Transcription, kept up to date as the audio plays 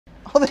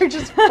Oh, they're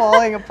just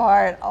falling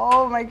apart.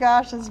 Oh my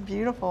gosh, that's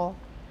beautiful.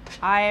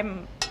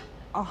 I'm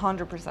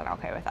 100%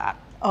 okay with that.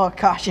 Oh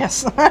gosh,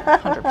 yes.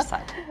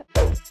 100%.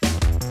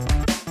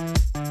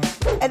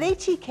 At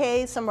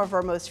ATK, some of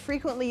our most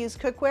frequently used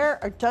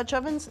cookware are Dutch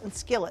ovens and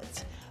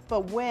skillets.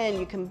 But when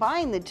you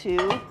combine the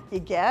two, you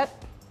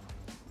get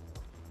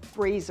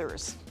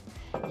braisers.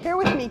 Here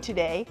with me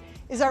today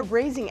is our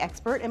braising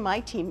expert and my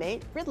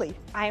teammate, Riddley.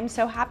 I am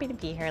so happy to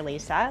be here,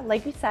 Lisa.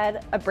 Like you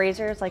said, a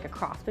braiser is like a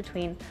cross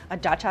between a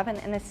Dutch oven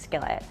and a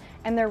skillet.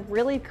 And they're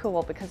really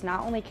cool because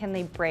not only can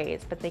they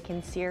braise, but they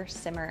can sear,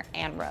 simmer,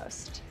 and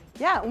roast.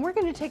 Yeah, and we're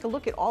going to take a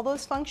look at all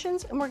those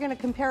functions, and we're going to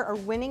compare our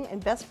winning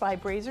and best buy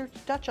braisers,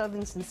 Dutch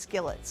ovens, and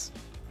skillets.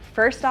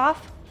 First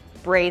off,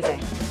 braising.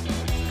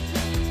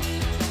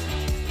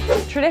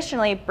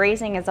 Traditionally,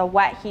 braising is a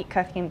wet heat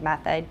cooking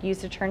method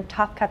used to turn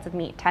tough cuts of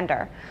meat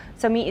tender.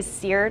 So meat is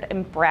seared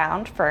and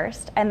browned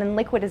first, and then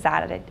liquid is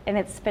added, and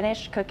it's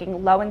finished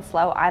cooking low and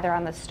slow either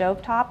on the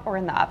stovetop or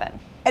in the oven.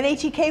 At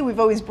ATK, we've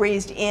always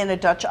braised in a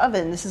Dutch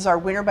oven. This is our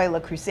winner by Le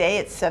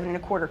Creuset. It's 7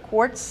 1/4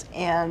 quarts,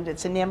 and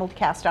it's enameled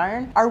cast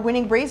iron. Our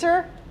winning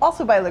braiser,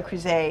 also by Le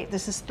Creuset,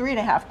 this is 3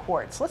 1/2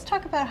 quarts. Let's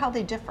talk about how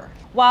they differ.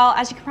 Well,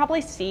 as you can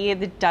probably see,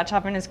 the Dutch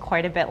oven is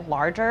quite a bit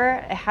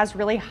larger. It has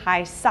really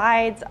high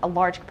sides, a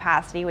large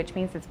capacity, which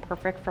means it's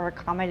perfect for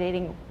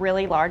accommodating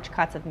really large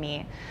cuts of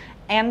meat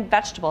and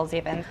vegetables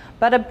even.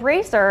 But a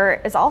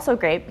braiser is also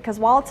great because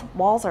while its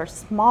walls are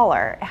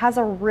smaller, it has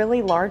a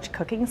really large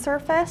cooking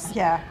surface.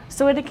 Yeah.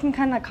 So it can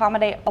kind of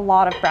accommodate a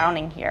lot of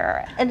browning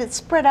here. And it's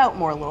spread out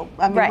more a little.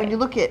 I mean, Right. when you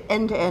look at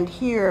end to end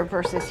here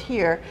versus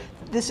here,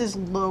 this is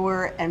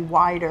lower and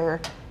wider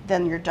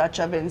than your Dutch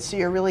oven, so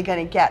you're really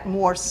going to get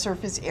more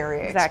surface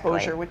area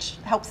exposure, which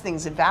helps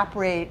things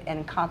evaporate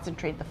and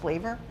concentrate the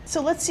flavor.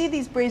 So let's see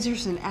these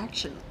braisers in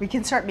action. We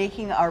can start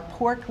making our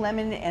pork,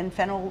 lemon, and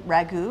fennel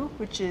ragu,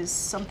 which is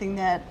something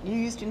that you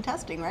used in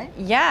testing, right?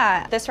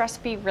 Yeah, this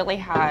recipe really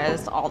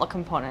has all the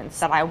components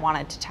that I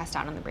wanted to test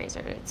out in the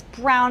braiser. It's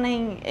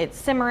browning, it's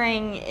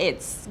simmering,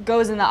 it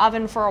goes in the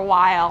oven for a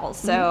while,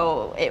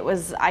 so it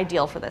was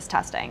ideal for this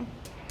testing.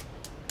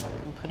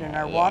 And put in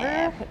our water.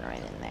 Yeah, put it right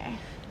in there.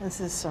 This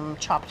is some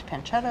chopped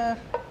pancetta.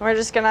 We're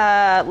just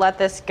gonna let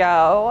this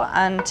go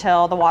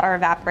until the water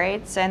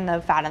evaporates and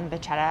the fat in the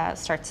pancetta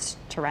starts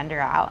to render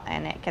out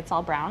and it gets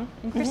all brown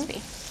and crispy.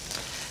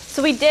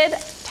 So we did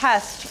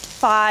test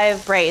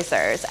 5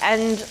 braisers,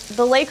 and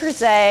the Le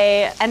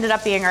Creuset ended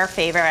up being our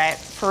favorite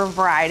for a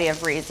variety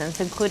of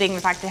reasons, including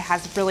the fact that it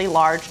has really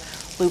large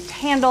looped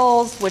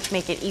handles, which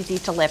make it easy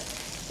to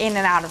lift in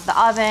and out of the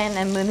oven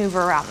and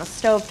maneuver around the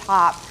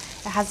stovetop.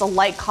 It has a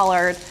light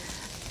colored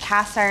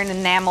cast iron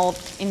enameled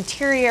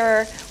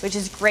interior, which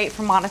is great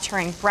for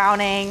monitoring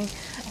browning.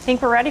 I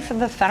think we're ready for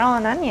the fennel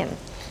and onion.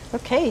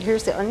 Okay,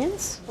 here's the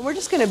onions. We're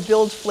just gonna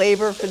build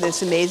flavor for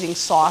this amazing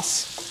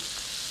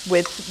sauce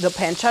with the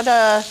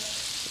pancetta,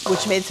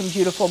 which made some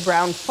beautiful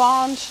brown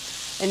fond.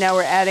 And now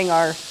we're adding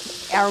our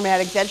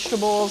aromatic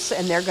vegetables,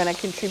 and they're gonna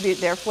contribute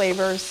their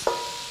flavors.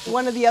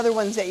 One of the other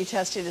ones that you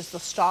tested is the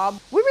Staub.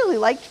 We really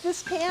liked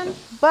this pan,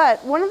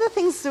 but one of the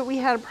things that we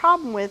had a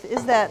problem with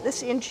is that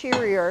this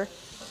interior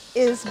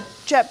is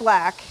jet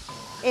black,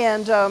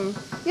 and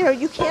you know,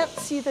 you can't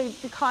see the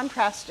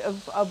contrast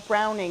of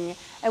browning,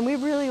 and we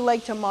really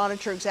like to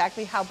monitor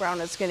exactly how brown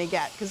it's going to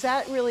get, because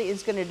that really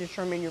is going to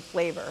determine your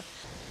flavor.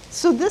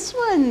 So this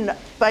one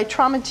by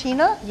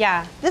Tramontina,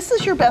 Yeah, this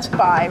is your best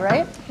buy,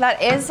 right?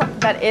 that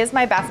is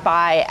my best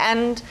buy,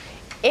 and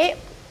it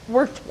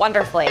worked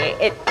wonderfully.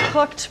 It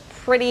cooked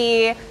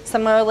pretty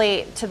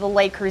similarly to the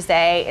Le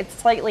Creuset. It's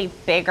slightly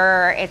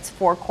bigger. It's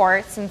 4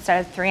 quarts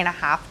instead of 3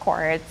 1/2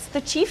 quarts.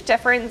 The chief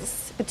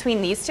difference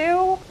between these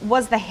two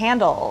was the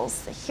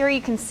handles. Here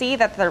you can see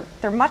that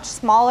they're much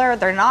smaller.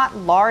 They're not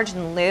large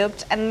and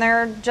looped, and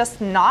they're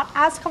just not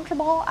as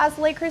comfortable as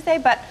Le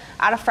Creuset, but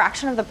at a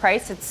fraction of the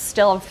price, it's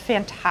still a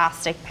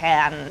fantastic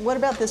pan. What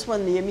about this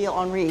one, the Emile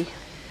Henry?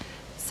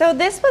 So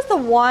this was the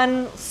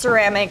one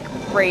ceramic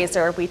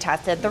braiser we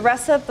tested. The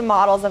rest of the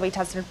models that we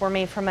tested were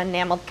made from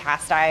enameled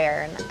cast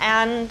iron,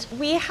 and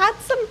we had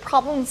some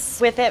problems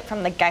with it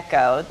from the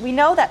get-go. We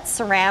know that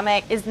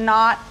ceramic is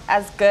not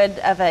as good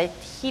of a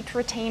heat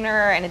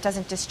retainer, and it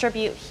doesn't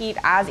distribute heat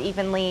as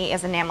evenly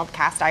as enameled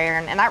cast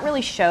iron, and that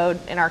really showed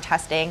in our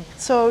testing.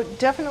 So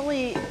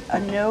definitely a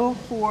no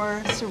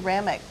for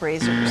ceramic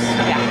braisers.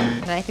 Yeah,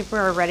 and I think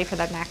we're ready for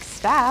the next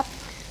step.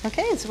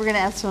 Okay, so we're gonna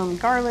add some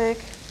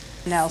garlic,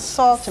 now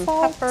salt and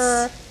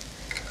pepper,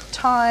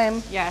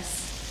 thyme.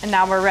 Yes, and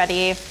now we're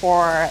ready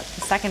for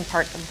the second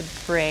part of the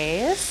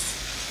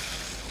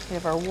braise. We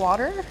have our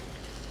water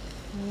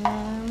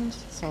and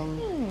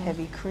some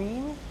heavy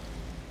cream.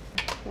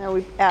 Now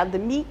we add the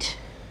meat.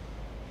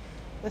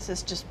 This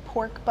is just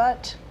pork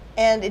butt.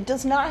 And it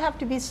does not have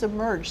to be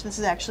submerged. This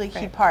is actually a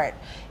key part.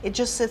 It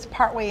just sits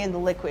partway in the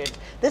liquid.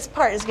 This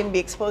part is going to be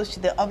exposed to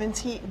the oven's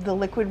heat. The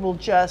liquid will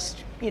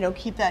just, you know,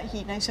 keep that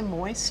heat nice and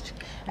moist.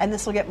 And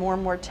this will get more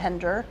and more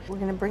tender. We're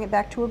going to bring it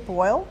back to a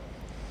boil.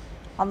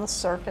 on the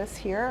surface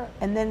here,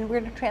 and then we're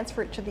going to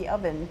transfer it to the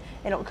oven,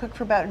 and it'll cook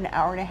for about an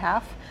hour and a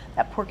half.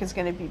 That pork is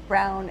going to be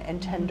brown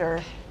and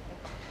tender.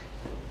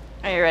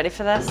 Are you ready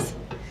for this?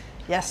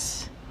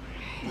 Yes.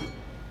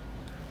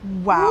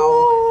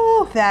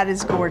 Wow, that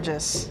is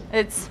gorgeous.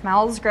 It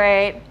smells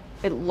great.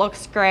 It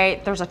looks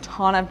great. There's a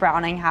ton of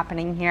browning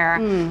happening here.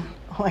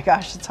 Oh my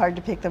gosh, it's hard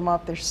to pick them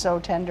up. They're so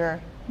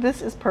tender.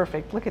 This is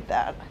perfect. Look at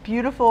that.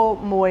 Beautiful,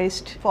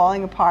 moist,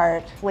 falling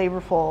apart,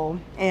 flavorful,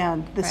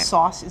 and the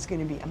sauce is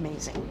going to be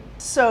amazing.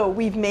 So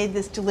we've made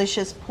this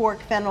delicious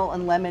pork, fennel,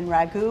 and lemon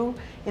ragu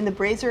in the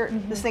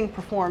Braiser. This thing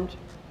performed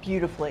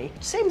beautifully.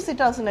 Same as it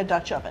does in a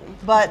Dutch oven.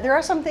 But there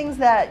are some things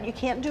that you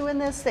can't do in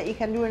this that you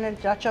can do in a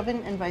Dutch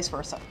oven, and vice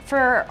versa.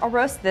 For a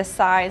roast this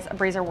size, a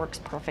Braiser works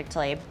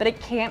perfectly, but it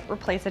can't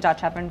replace a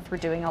Dutch oven for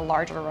doing a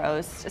larger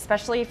roast,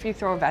 especially if you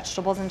throw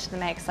vegetables into the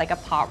mix, like a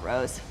pot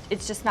roast.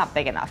 It's just not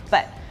big enough.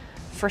 But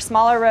for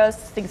smaller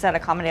roasts, things that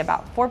accommodate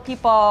about 4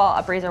 people,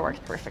 a Braiser works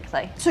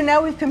perfectly. So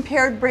now we've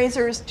compared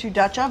Braisers to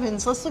Dutch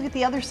ovens. Let's look at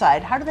the other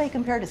side. How do they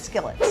compare to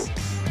skillets?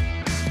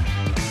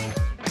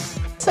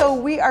 So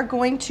we are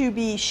going to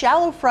be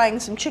shallow frying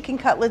some chicken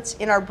cutlets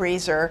in our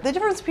Braiser. The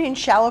difference between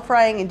shallow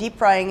frying and deep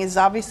frying is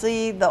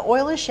obviously the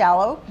oil is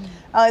shallow.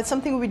 It's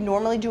something we would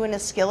normally do in a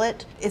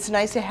skillet. It's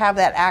nice to have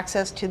that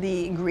access to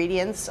the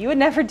ingredients. You would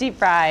never deep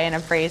fry in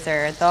a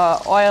Braiser.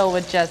 The oil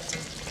would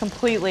just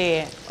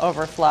completely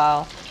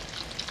overflow.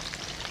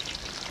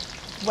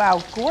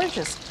 Wow,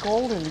 gorgeous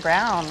golden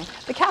brown.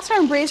 The cast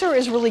iron Braiser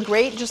is really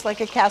great, just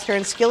like a cast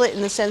iron skillet,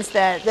 in the sense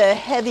that the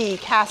heavy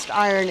cast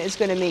iron is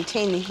going to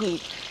maintain the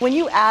heat. When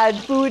you add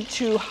food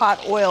to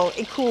hot oil,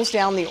 it cools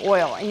down the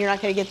oil, and you're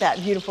not going to get that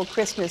beautiful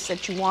crispness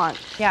that you want.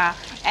 Yeah,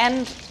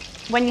 and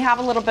when you have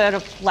a little bit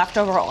of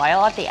leftover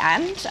oil at the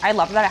end, I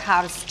love that it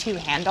has 2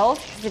 handles,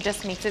 because it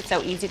just makes it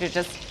so easy to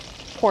just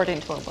pour it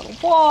into a little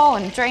bowl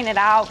and drain it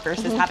out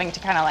versus having to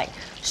kind of like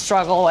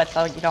struggle with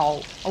a,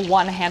 a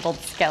one-handled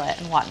skillet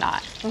and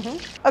whatnot.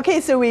 Okay,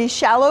 so we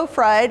shallow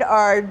fried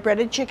our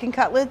breaded chicken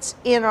cutlets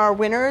in our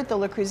winner, the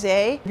Le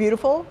Creuset.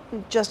 Beautiful,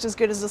 just as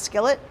good as a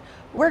skillet.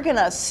 We're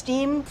gonna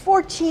steam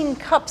 14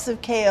 cups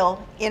of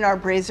kale in our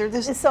Braiser.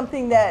 This is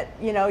something that,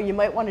 you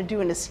might want to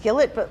do in a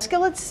skillet, but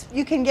skillets,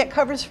 you can get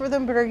covers for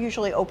them, but are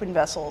usually open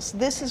vessels.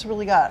 This has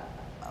really got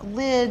a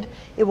lid.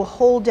 It will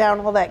hold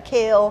down all that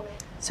kale.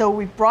 So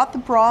we've brought the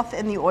broth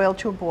and the oil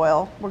to a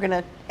boil. We're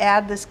gonna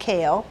add this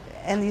kale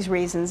and these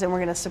raisins, and we're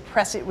gonna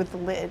suppress it with the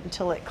lid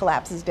until it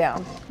collapses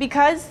down.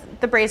 Because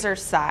the Braiser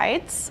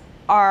sides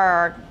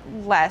are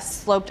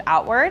less sloped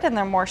outward and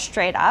they're more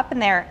straight up, and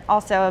they're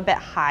also a bit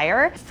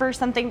higher, for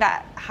something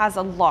that has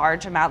a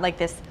large amount like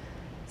this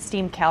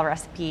steamed kale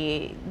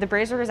recipe, the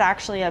Braiser is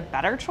actually a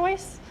better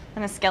choice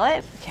than a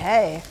skillet.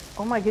 Okay,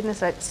 oh my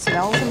goodness, that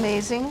smells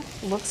amazing,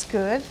 looks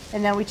good.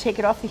 And now we take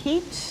it off the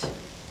heat,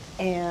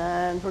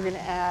 and we're gonna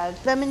add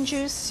lemon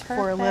juice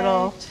for a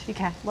little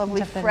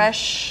lovely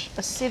fresh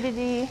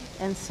acidity,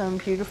 and some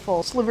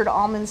beautiful slivered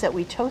almonds that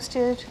we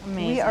toasted.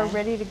 Amazing. We are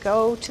ready to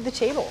go to the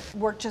table.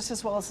 Work just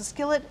as well as a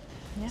skillet.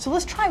 Yeah. So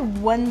let's try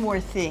one more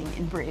thing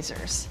in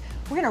Braisers.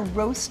 We're gonna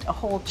roast a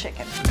whole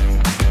chicken.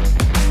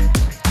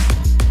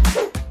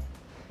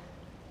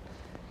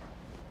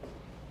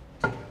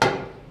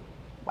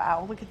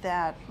 Wow, look at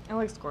that. It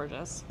looks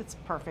gorgeous. It's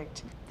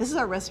perfect. This is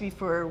our recipe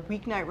for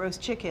weeknight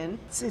roast chicken.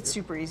 It's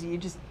super easy. You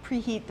just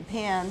preheat the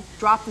pan,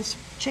 drop this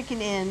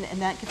chicken in,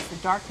 and that gets the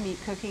dark meat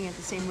cooking at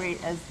the same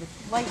rate as the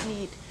light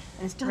meat,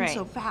 and it's done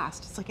so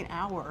fast. It's like an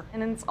hour.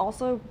 And it's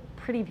also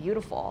pretty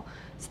beautiful.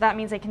 So that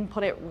means I can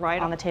put it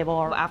right on the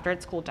table after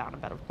it's cooled down a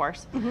bit, of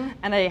course.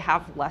 And I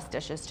have less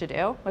dishes to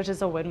do, which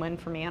is a win-win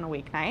for me on a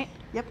weeknight.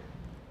 Yep.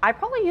 I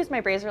probably use my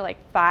Braiser like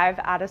 5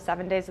 out of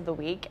 7 days of the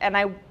week, and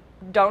I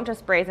don't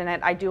just braise in it.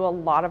 I do a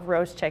lot of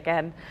roast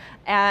chicken,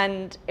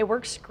 and it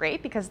works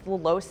great because the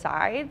low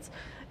sides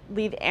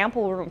leave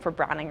ample room for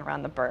browning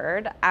around the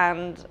bird,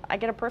 and I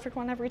get a perfect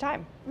one every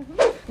time.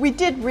 We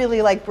did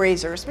really like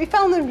Braisers. We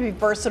found them to be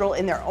versatile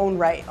in their own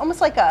right,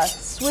 almost like a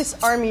Swiss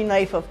Army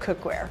knife of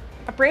cookware.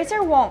 A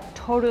Braiser won't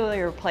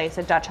totally replace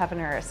a Dutch oven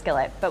or a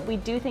skillet, but we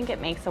do think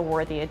it makes a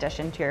worthy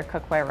addition to your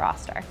cookware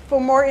roster. For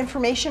more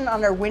information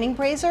on our winning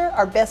Braiser,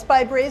 our Best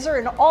Buy Braiser,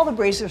 and all the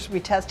Braisers we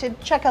tested,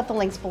 check out the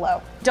links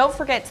below. Don't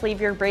forget to leave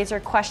your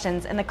Braiser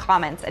questions in the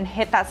comments and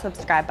hit that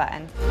subscribe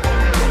button.